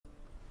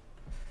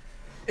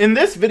In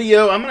this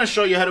video, I'm going to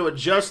show you how to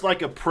adjust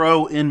like a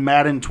pro in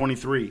Madden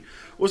 23.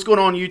 What's going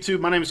on YouTube?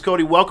 My name is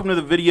Cody. Welcome to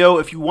the video.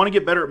 If you want to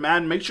get better at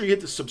Madden, make sure you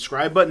hit the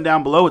subscribe button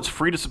down below. It's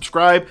free to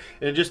subscribe,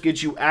 and it just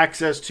gets you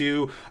access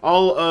to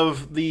all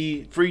of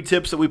the free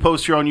tips that we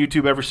post here on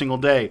YouTube every single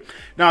day.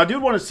 Now, I do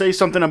want to say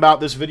something about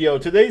this video.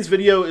 Today's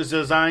video is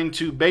designed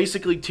to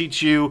basically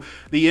teach you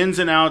the ins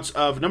and outs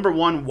of, number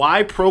one,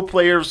 why pro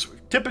players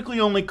typically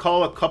only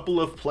call a couple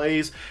of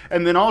plays,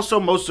 and then also,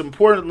 most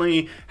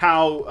importantly,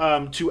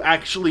 how to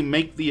actually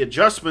make the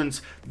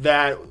adjustments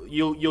that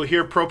you'll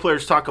hear pro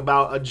players talk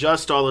about.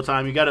 Adjust all the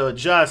time. You got to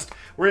adjust.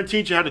 We're going to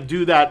teach you how to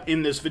do that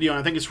in this video, and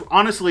I think it's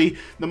honestly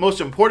the most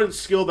important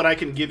skill that I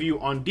can give you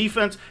on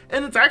defense,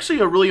 and it's actually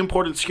a really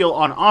important skill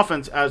on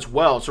offense as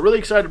well. So really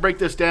excited to break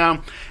this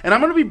down, and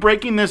I'm going to be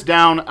breaking this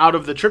down out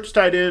of the trips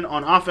tight end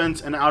on offense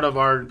and out of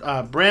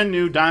our brand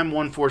new Dime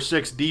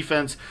 146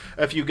 defense.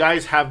 If you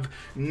guys have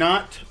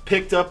not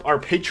picked up our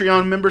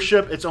Patreon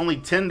membership, it's only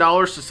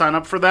 $10 to sign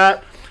up for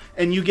that,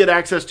 and you get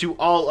access to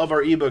all of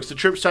our ebooks. The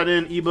trips tight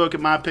end ebook,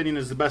 in my opinion,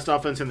 is the best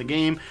offense in the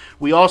game.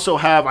 We also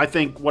have, I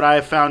think, what I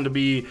have found to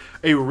be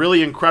a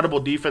really incredible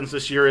defense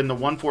this year in the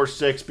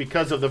 146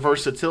 because of the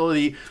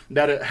versatility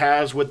that it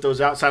has with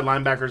those outside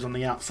linebackers on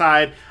the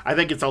outside. I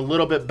think it's a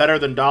little bit better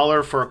than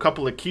dollar for a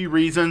couple of key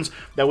reasons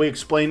that we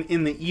explain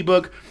in the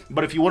ebook.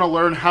 But if you want to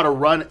learn how to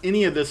run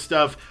any of this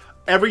stuff,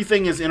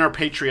 everything is in our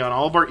Patreon.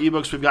 All of our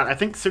ebooks, we've got, I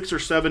think, 6 or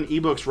 7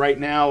 ebooks right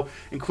now,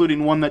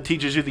 including one that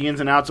teaches you the ins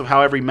and outs of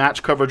how every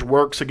match coverage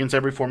works against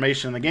every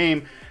formation in the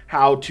game,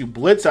 how to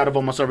blitz out of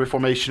almost every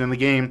formation in the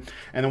game.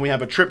 And then we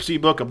have a trips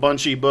ebook, a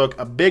bunch ebook,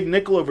 a big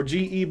nickel over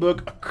G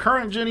ebook, a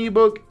current gen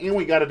ebook, and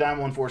we got a Dime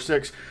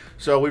 146.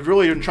 So we've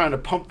really been trying to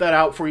pump that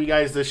out for you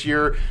guys this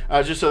year,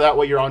 just so that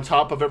way you're on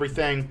top of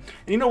everything. And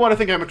you know what? I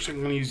think I'm actually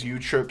going to use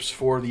U-trips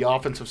for the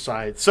offensive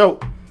side. So,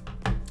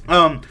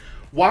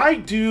 why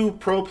do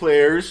pro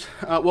players,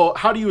 well,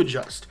 how do you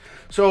adjust?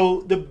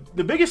 So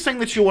the biggest thing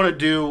that you want to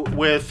do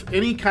with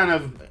any kind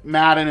of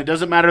Madden, it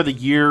doesn't matter the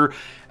year,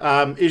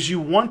 is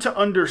you want to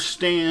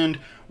understand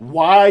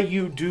why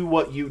you do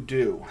what you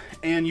do.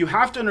 And you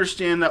have to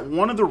understand that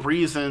one of the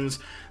reasons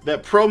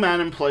that pro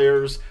Madden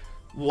players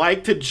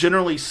like to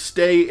generally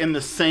stay in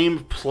the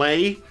same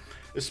play,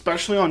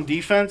 especially on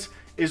defense,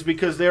 is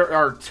because there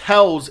are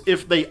tells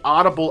if they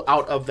audible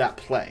out of that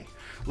play.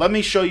 Let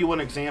me show you an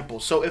example.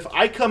 So if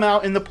I come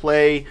out in the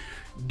play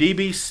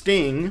DB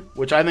Sting,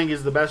 which I think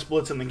is the best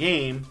blitz in the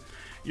game,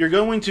 you're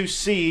going to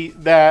see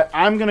that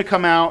I'm going to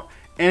come out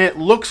and it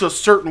looks a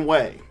certain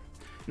way.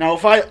 Now,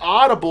 if I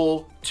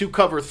audible to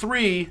cover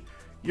 3,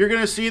 you're going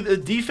to see the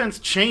defense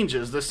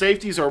changes. The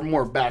safeties are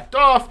more backed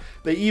off.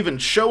 They even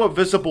show a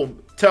visible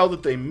tell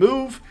that they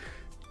move.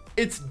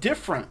 It's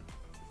different.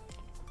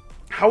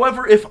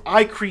 However, if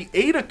I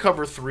create a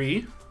cover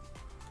 3,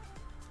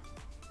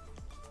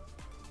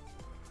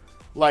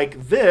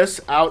 like this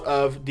out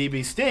of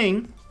DB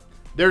Sting,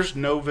 there's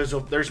no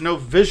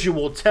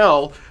visual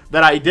tell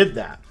that I did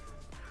that.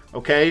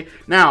 Okay,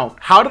 now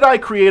how did I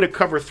create a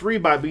cover 3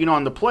 by being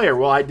on the player?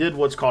 Well, I did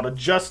what's called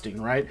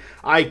adjusting, right?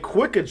 I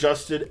quick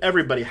adjusted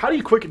everybody. How do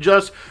you quick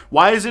adjust?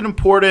 Why is it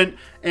important?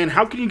 And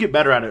how can you get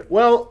better at it?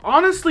 Well,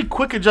 honestly,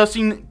 quick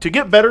adjusting, to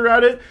get better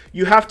at it,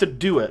 you have to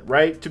do it,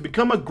 right? To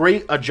become a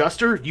great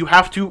adjuster, you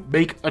have to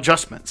make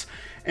adjustments.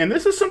 And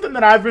this is something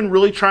that I've been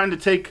really trying to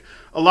take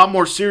a lot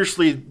more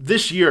seriously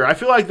this year. I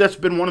feel like that's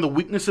been one of the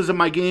weaknesses in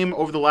my game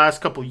over the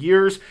last couple of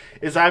years,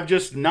 is I've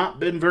just not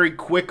been very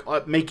quick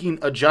at making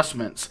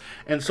adjustments.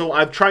 And so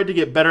I've tried to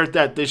get better at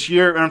that this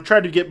year, and I've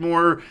tried to get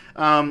more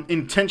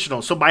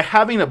intentional. So by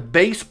having a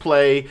base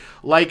play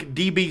like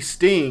DB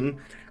Sting,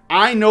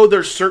 I know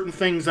there's certain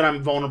things that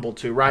I'm vulnerable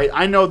to, right?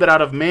 I know that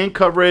out of man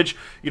coverage,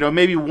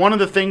 maybe one of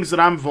the things that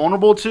I'm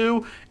vulnerable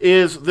to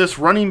is this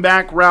running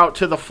back route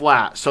to the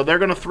flat. So they're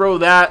going to throw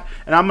that,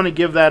 and I'm going to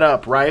give that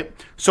up, right?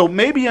 So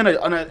maybe an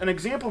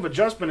example of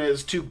adjustment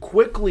is to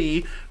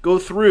quickly go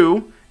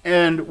through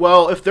and,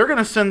 well, if they're going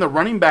to send the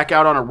running back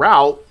out on a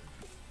route,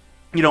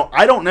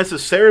 I don't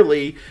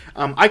necessarily,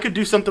 I could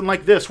do something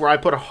like this where I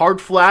put a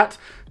hard flat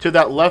to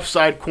that left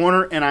side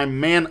corner and I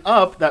man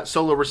up that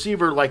solo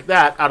receiver like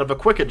that out of a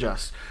quick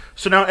adjust.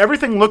 So now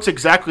everything looks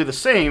exactly the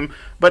same,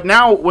 but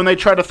now when they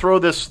try to throw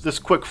this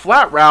quick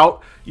flat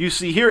route, you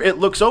see here it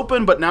looks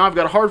open, but now I've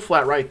got a hard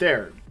flat right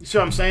there. You see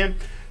what I'm saying?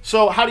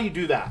 So how do you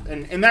do that?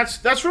 And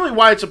that's really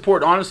why it's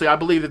important. Honestly, I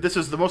believe that this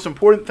is the most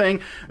important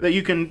thing that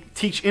you can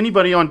teach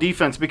anybody on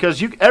defense,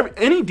 because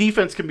any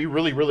defense can be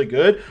really, really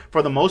good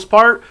for the most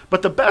part,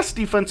 but the best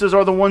defenses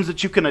are the ones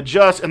that you can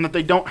adjust and that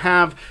they don't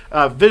have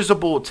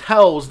visible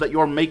tells that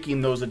you're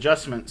making those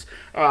adjustments.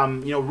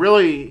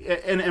 Really,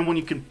 and when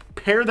you can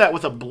pair that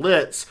with a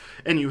blitz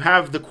and you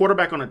have the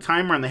quarterback on a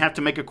timer and they have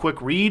to make a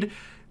quick read,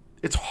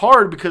 it's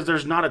hard because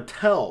there's not a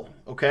tell.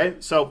 Okay,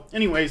 so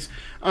anyways,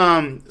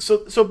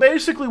 so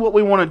basically what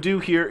we want to do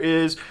here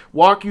is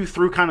walk you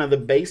through kind of the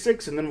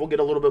basics, and then we'll get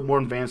a little bit more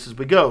advanced as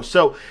we go.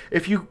 So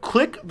if you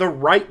click the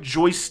right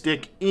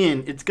joystick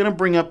in, it's going to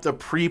bring up the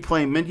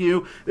pre-play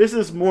menu. This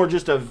is more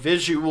just a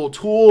visual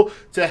tool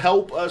to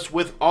help us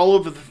with all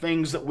of the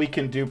things that we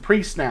can do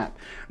pre-snap.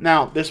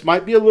 Now, this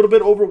might be a little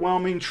bit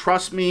overwhelming.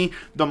 Trust me,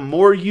 the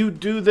more you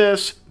do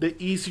this, the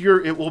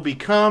easier it will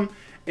become,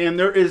 and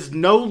there is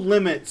no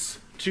limits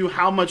to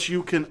how much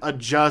you can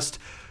adjust.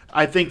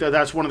 I think that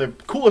that's one of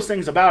the coolest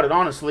things about it,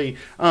 honestly.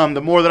 The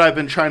more that I've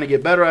been trying to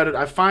get better at it,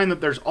 I find that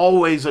there's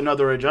always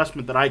another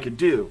adjustment that I could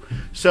do.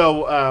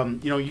 So,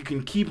 you know, you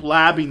can keep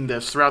labbing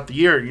this throughout the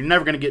year. You're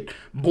never going to get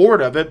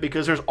bored of it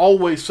because there's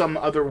always some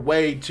other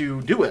way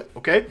to do it,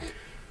 okay?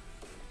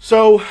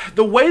 So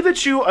the way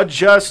that you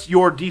adjust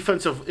your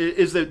defensive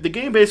is that the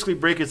game basically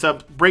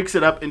breaks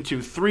it up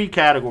into 3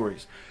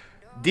 categories: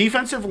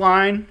 defensive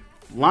line,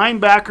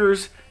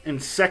 linebackers,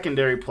 and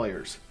secondary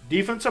players.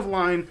 Defensive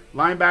line,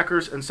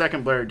 linebackers, and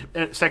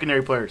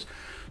secondary players.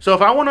 So if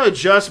I want to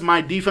adjust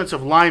my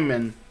defensive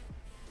lineman,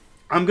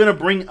 I'm going to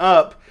bring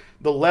up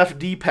the left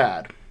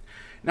D-pad.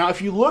 Now, if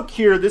you look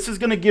here, this is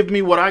going to give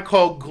me what I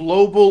call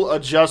global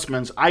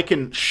adjustments. I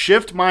can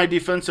shift my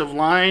defensive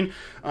line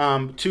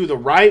to the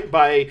right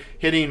by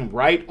hitting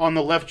right on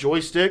the left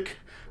joystick.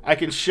 I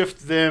can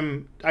shift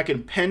them, I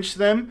can pinch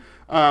them,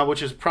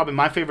 which is probably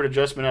my favorite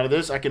adjustment out of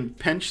this. I can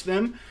pinch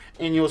them,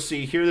 and you'll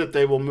see here that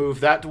they will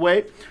move that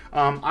way.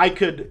 I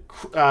could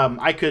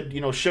you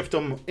know, shift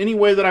them any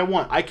way that I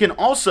want. I can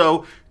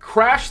also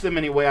crash them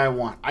any way I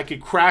want. I could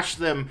crash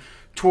them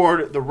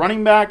toward the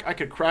running back. I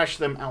could crash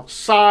them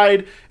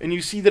outside, and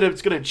you see that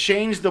it's going to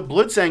change the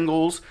blitz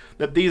angles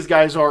that these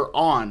guys are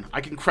on.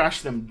 I can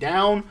crash them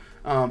down.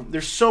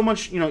 There's so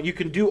much, you know, you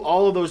can do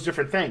all of those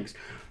different things.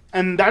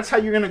 And that's how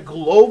you're going to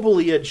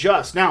globally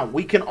adjust. Now,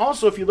 we can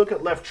also, if you look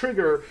at left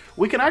trigger,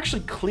 we can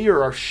actually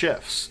clear our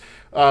shifts.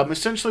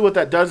 Essentially what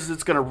that does is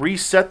it's going to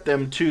reset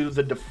them to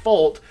the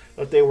default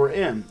that they were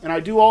in. And I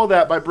do all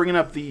that by bringing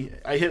up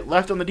I hit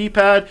left on the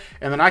D-pad,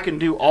 and then I can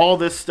do all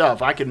this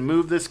stuff. I can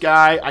move this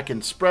guy, I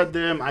can spread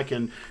them, I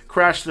can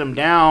crash them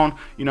down,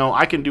 you know,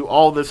 I can do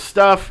all this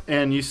stuff,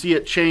 and you see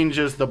it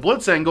changes the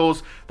blitz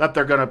angles that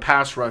they're going to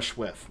pass rush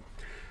with.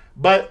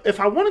 But if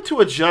I wanted to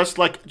adjust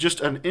like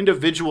just an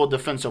individual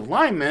defensive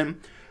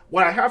lineman,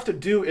 what I have to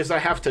do is I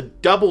have to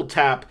double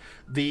tap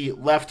the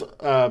left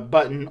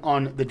button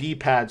on the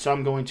D-pad. So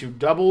I'm going to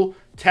double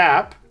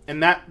tap,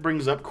 and that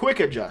brings up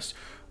quick adjust.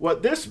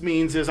 What this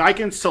means is I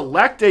can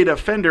select a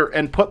defender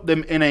and put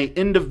them in an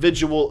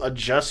individual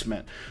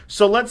adjustment.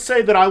 So let's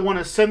say that I want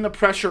to send the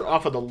pressure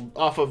off of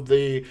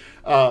the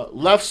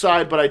left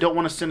side, but I don't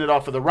want to send it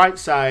off of the right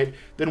side.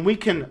 Then we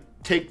can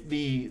take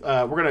the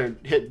we're going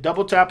to hit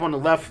double tap on the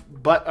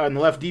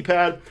left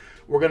D-pad.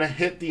 We're going to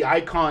hit the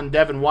icon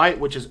Devin White,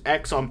 which is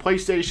X on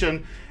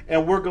PlayStation,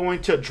 and we're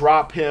going to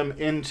drop him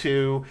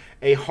into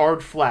a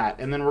hard flat.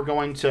 And then we're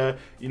going to,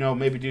 you know,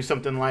 maybe do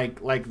something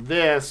like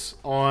this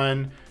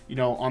on, you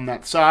know, on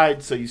that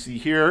side. So you see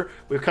here,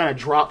 we've kind of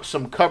dropped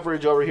some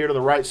coverage over here to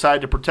the right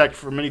side to protect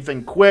from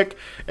anything quick.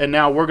 And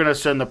now we're going to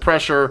send the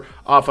pressure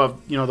off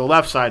of, you know, the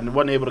left side, and it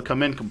wasn't able to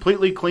come in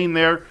completely clean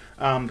there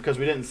because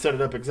we didn't set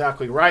it up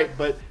exactly right.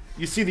 But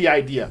you see the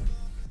idea.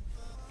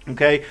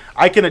 Okay,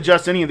 I can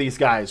adjust any of these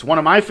guys. One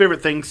of my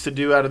favorite things to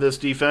do out of this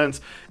defense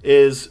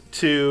is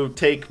to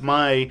take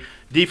my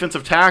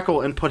defensive tackle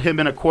and put him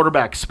in a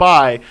quarterback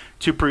spy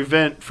to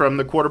prevent from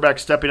the quarterback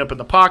stepping up in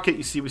the pocket.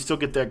 You see we still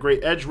get that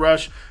great edge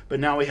rush, but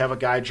now we have a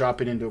guy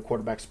dropping into a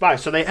quarterback spy.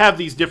 So they have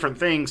these different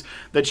things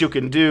that you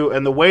can do,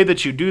 and the way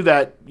that you do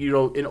that, you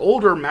know, in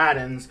older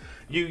Maddens,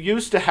 you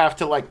used to have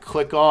to like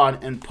click on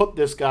and put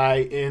this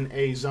guy in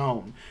a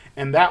zone,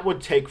 and that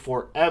would take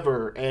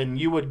forever, and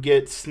you would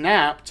get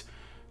snapped.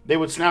 They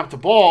would snap the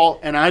ball,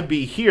 and I'd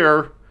be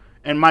here,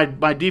 and my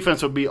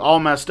defense would be all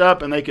messed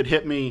up, and they could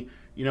hit me,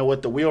 you know,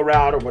 with the wheel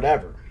route or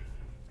whatever.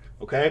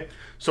 Okay?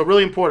 So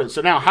really important.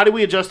 So now, how do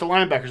we adjust the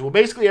linebackers? Well,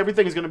 basically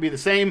everything is going to be the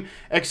same,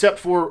 except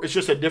for it's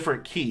just a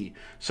different key.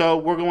 So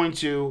we're going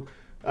to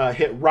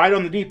hit right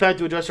on the D-pad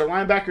to adjust our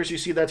linebackers. You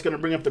see that's going to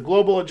bring up the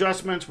global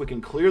adjustments. We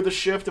can clear the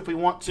shift if we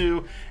want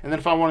to. And then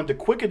if I wanted to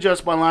quick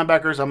adjust my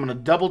linebackers, I'm going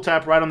to double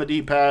tap right on the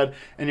D-pad.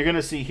 And you're going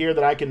to see here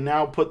that I can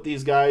now put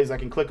these guys, I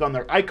can click on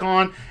their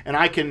icon, and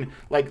I can,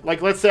 like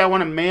let's say I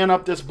want to man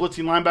up this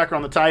blitzing linebacker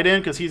on the tight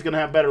end because he's going to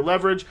have better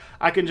leverage.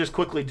 I can just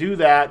quickly do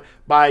that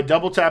by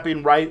double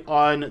tapping right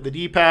on the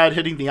D-pad,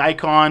 hitting the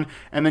icon,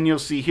 and then you'll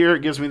see here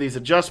it gives me these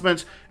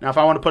adjustments. Now if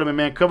I want to put him in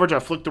man coverage, I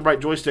flick the right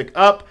joystick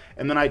up,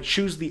 and then I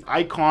choose the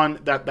icon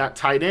that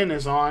tight end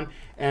is on,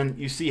 and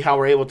you see how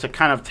we're able to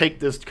kind of take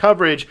this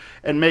coverage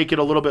and make it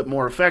a little bit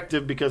more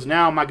effective, because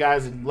now my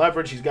guy's in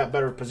leverage, he's got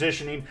better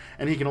positioning,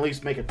 and he can at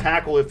least make a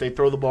tackle if they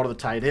throw the ball to the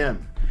tight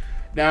end.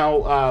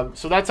 Now,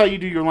 so that's how you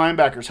do your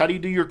linebackers. How do you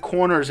do your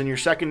corners and your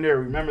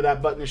secondary? Remember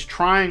that button is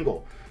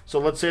triangle. So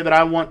let's say that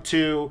I want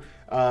to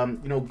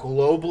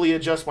globally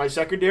adjust my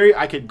secondary.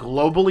 I could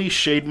globally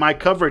shade my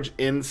coverage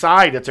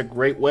inside. That's a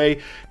great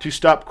way to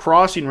stop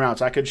crossing routes.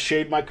 I could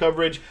shade my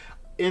coverage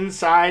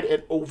inside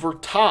and over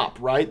top,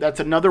 right? That's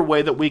another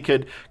way that we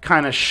could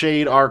kind of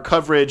shade our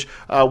coverage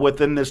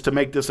within this to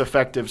make this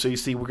effective. So you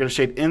see we're going to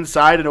shade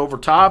inside and over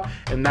top,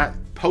 and that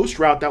post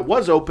route that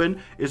was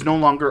open is no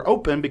longer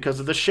open because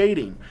of the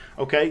shading.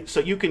 Okay, so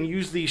you can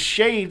use these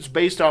shades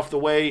based off the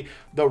way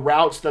the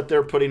routes that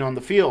they're putting on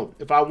the field.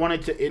 If I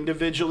wanted to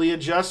individually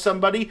adjust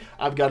somebody,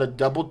 I've got a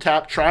double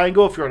tap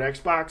triangle. If you're on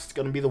Xbox, it's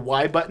going to be the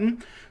Y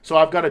button. So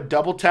I've got a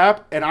double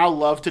tap, and I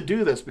love to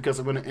do this because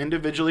I'm going to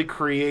individually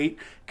create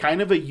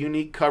kind of a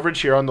unique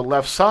coverage here on the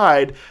left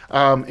side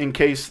in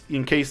case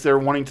they're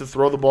wanting to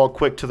throw the ball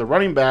quick to the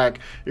running back.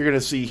 You're going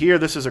to see here,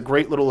 this is a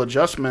great little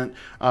adjustment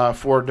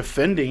for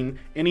defending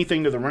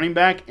anything to the running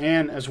back,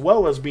 and as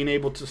well as being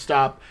able to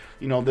stop,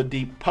 the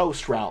deep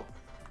post route.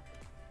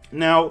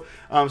 Now,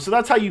 so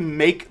that's how you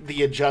make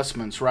the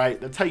adjustments, right?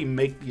 That's how you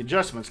make the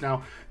adjustments.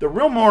 Now, the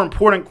real more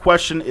important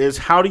question is,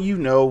 how do you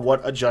know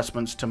what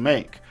adjustments to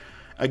make?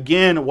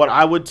 Again, what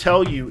I would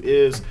tell you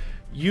is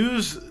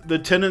use the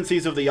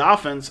tendencies of the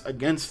offense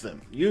against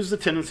them. Use the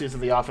tendencies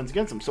of the offense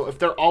against them. So if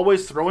they're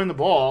always throwing the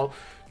ball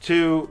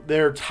to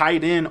their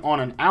tight end on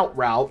an out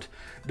route,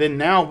 then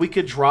now we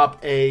could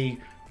drop a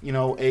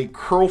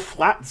curl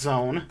flat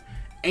zone,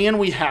 and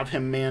we have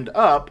him manned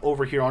up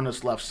over here on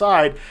this left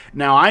side.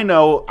 Now I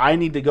know I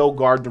need to go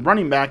guard the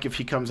running back if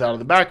he comes out of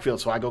the backfield.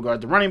 So I go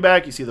guard the running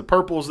back. You see the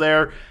purple's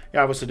there. He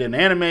obviously didn't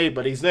animate,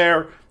 but he's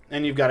there,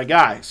 and you've got a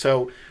guy.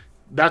 So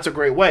that's a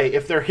great way.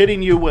 If they're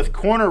hitting you with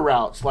corner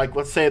routes, like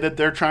let's say that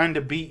they're trying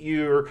to beat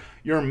your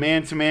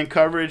man-to-man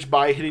coverage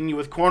by hitting you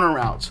with corner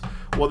routes.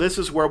 Well, this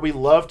is where we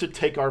love to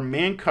take our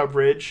man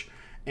coverage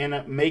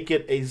and make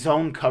it a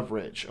zone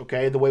coverage,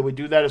 okay? The way we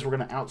do that is we're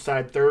going to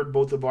outside third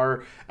both of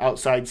our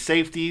outside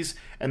safeties.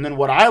 And then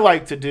what I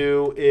like to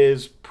do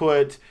is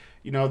put,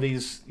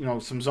 these,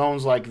 some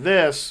zones like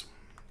this,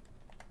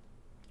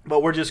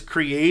 but we're just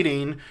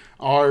creating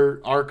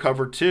our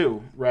cover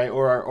two, right?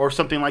 Or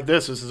something like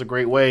this. This is a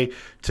great way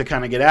to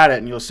kind of get at it.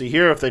 And you'll see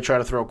here, if they try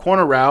to throw a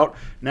corner route,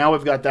 now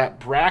we've got that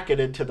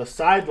bracketed to the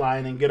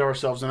sideline and get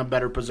ourselves in a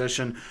better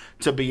position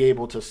to be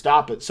able to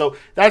stop it. So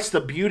that's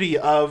the beauty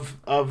of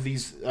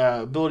these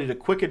ability to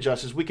quick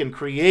adjust, is we can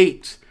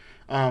create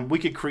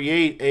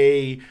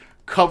a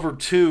cover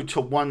two to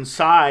one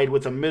side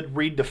with a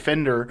mid-read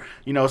defender,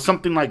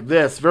 something like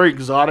this. Very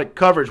exotic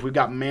coverage. We've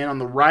got man on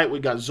the right,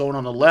 we've got zone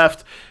on the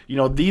left.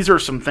 These are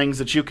some things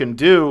that you can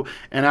do,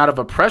 and out of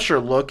a pressure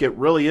look, it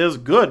really is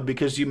good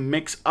because you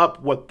mix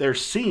up what they're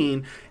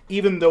seeing,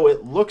 even though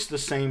it looks the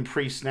same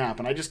pre-snap.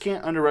 And I just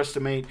can't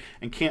underestimate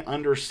and can't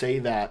undersay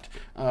that,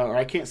 or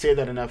I can't say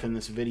that enough in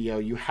this video.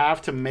 You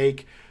have to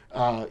make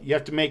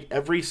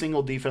every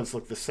single defense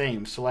look the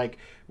same. So like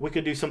we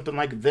could do something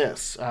like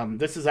this.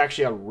 This is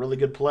actually a really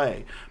good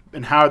play.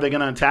 And how are they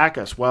going to attack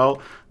us?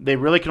 Well, they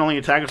really can only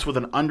attack us with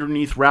an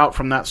underneath route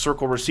from that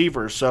circle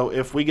receiver. So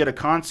if we get a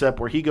concept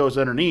where he goes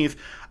underneath,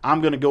 I'm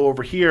going to go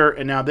over here,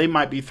 and now they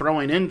might be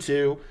throwing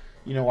into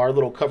our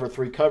little cover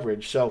three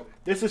coverage. So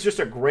this is just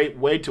a great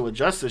way to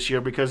adjust this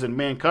year, because in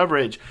man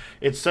coverage,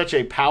 it's such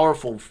a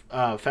powerful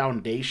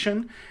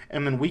foundation,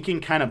 and then we can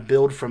kind of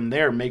build from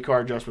there, make our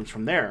adjustments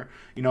from there.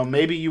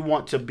 Maybe you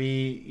want to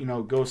be,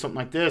 go something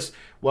like this.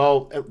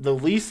 Well, the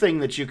least thing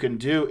that you can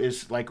do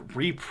is like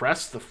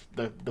repress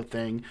the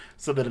thing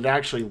so that it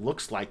actually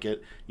looks like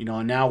it,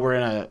 and now we're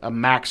in a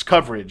max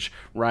coverage,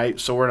 right?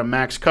 So we're in a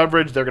max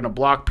coverage, they're going to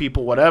block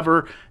people,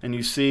 whatever, and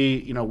you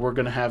see, we're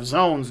going to have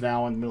zones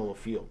now in the middle of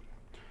the field.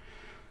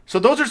 So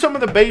those are some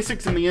of the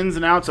basics and the ins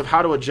and outs of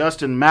how to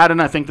adjust in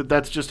Madden. I think that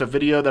that's just a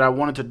video that I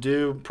wanted to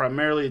do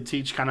primarily to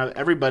teach kind of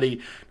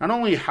everybody not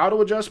only how to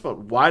adjust, but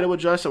why to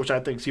adjust, which I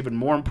think is even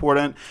more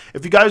important.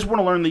 If you guys want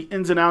to learn the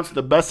ins and outs,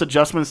 the best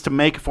adjustments to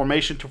make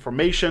formation to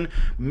formation,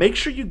 make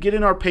sure you get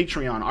in our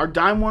Patreon. Our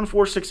Dime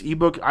 146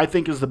 ebook, I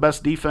think, is the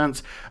best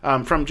defense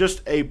from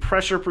just a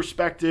pressure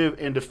perspective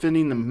and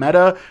defending the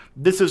meta.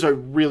 This is a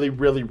really,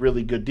 really,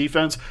 really good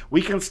defense.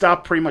 We can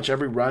stop pretty much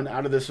every run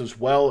out of this as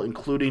well,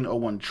 including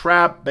 0-1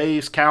 trap,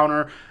 base,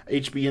 counter,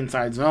 HB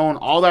inside zone,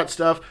 all that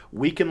stuff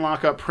we can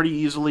lock up pretty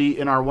easily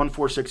in our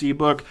 146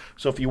 ebook.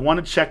 So if you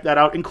want to check that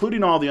out,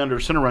 including all the under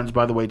center runs,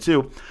 by the way,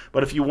 too.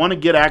 But if you want to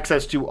get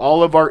access to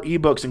all of our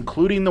ebooks,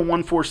 including the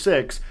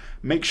 146,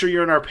 make sure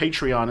you're in our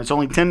Patreon. It's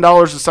only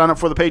 $10 to sign up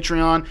for the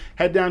Patreon.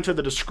 Head down to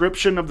the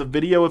description of the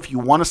video if you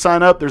want to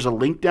sign up. There's a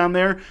link down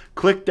there.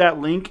 Click that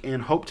link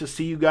and hope to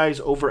see you guys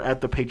over at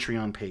the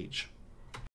Patreon page.